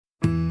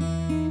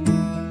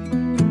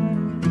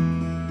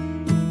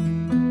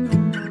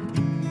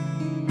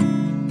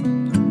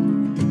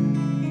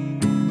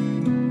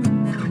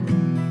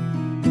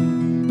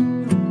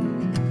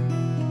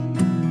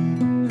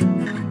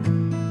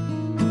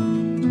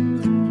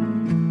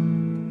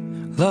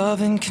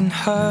Loving can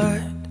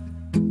hurt.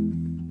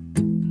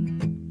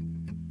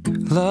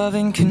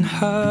 Loving can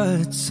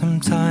hurt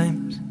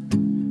sometimes,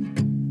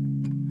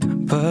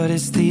 but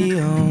it's the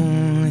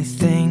only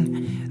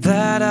thing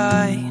that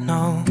I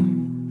know.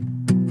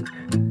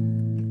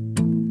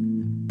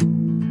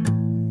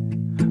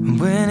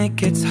 When it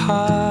gets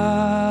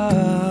hard,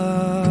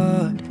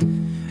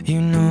 you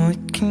know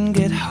it can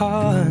get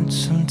hard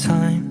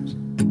sometimes.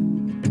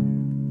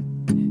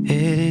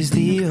 It is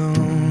the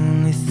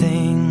only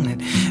thing that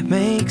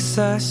makes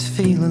us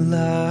feel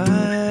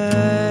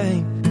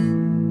alive.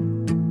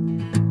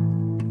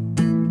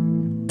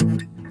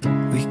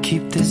 We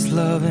keep this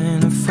love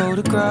in a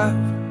photograph.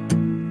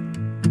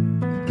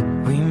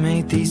 We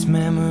made these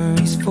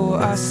memories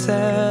for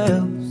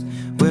ourselves,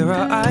 where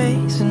our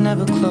eyes are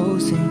never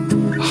closing,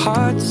 our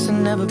hearts are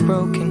never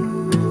broken,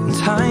 and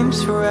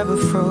time's forever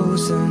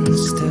frozen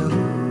still.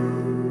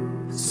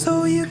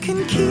 So you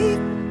can keep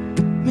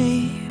me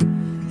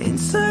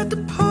inside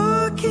the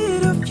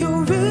pocket of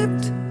your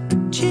ripped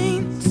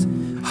jeans,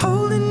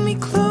 holding me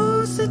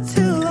closer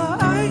till our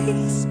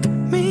eyes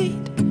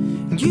meet.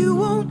 You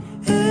won't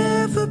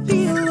ever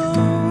be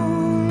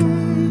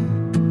alone.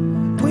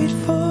 Wait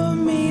for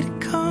me to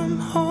come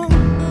home.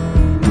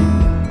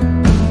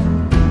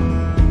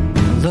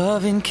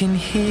 Loving can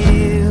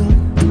heal.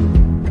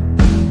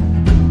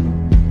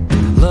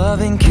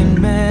 Loving can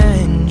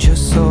mend your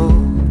soul,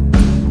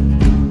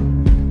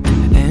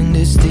 and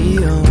it's the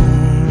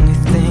only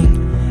thing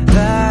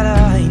that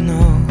I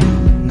know.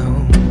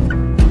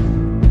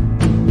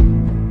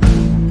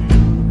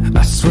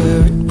 I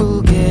swear it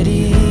will get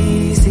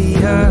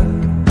easier.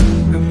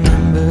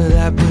 Remember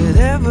that with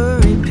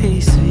every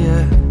piece of you.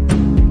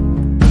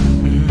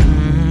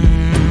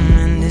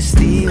 And it's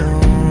the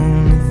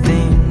only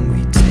thing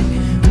we take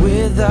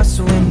with us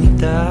when we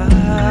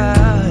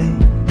die.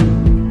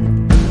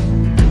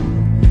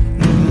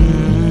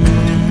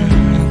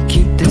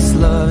 Keep this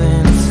love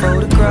in a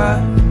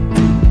photograph.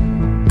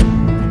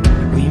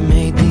 We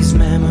made these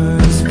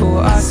memories for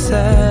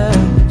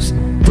ourselves,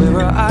 where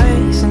our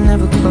eyes are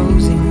never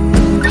closing,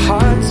 our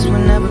hearts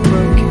were never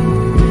broken,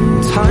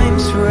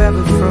 time's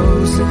forever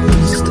frozen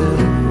still.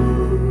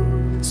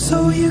 So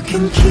you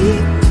can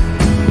keep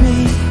me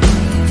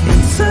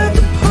inside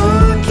the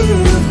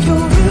pocket of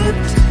your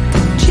ripped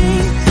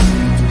jeans,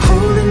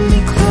 holding me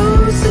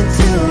closer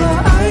till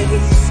our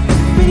eyes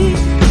meet.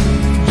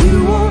 You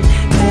won't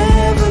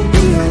ever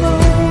be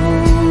alone.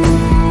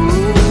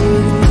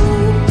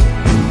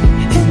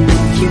 And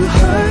if you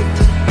hurt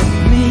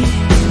me,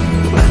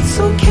 that's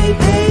okay,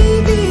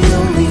 baby.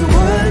 Only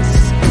words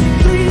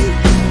bleed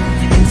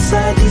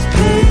inside these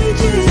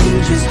pages. You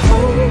just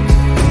hold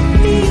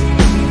me.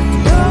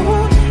 I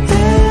won't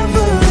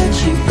ever let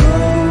you go.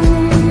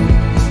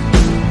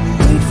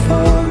 Wait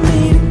for me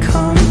to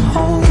come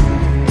home.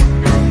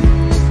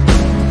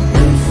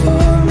 Wait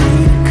for me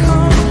to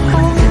come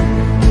home.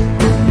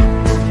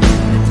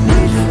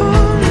 Wait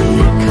for me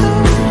to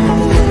come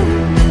home.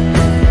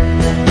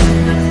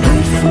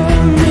 Wait for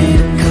me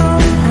to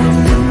come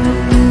home.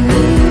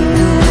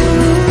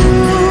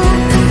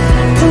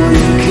 Oh,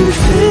 you can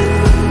fit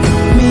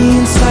me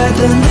inside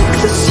the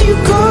necklace you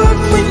got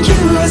when you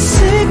were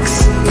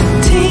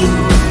 16,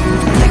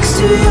 next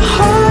to your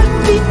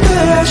heartbeat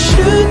where I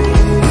should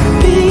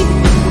be.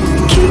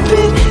 Keep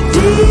it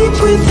deep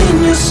within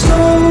your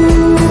soul.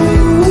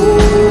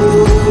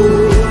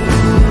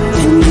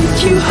 And if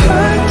you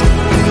hurt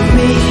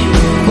me,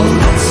 well,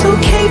 that's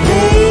okay,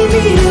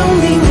 baby.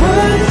 Only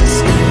words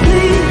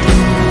bleed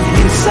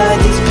inside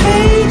these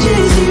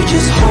pages. You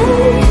just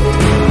hold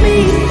me.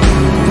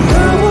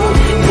 I won't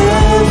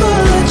ever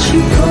let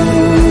you go.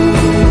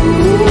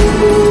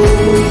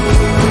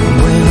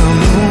 When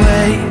I'm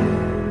away,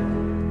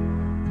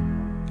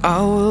 I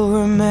will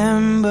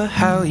remember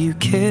how you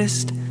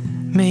kissed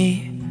me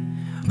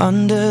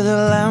under the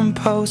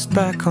lamppost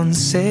back on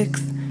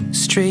 6th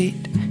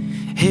Street,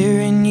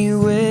 hearing you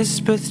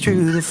whisper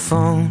through the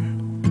phone.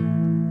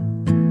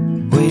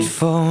 Wait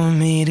for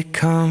me to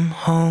come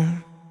home.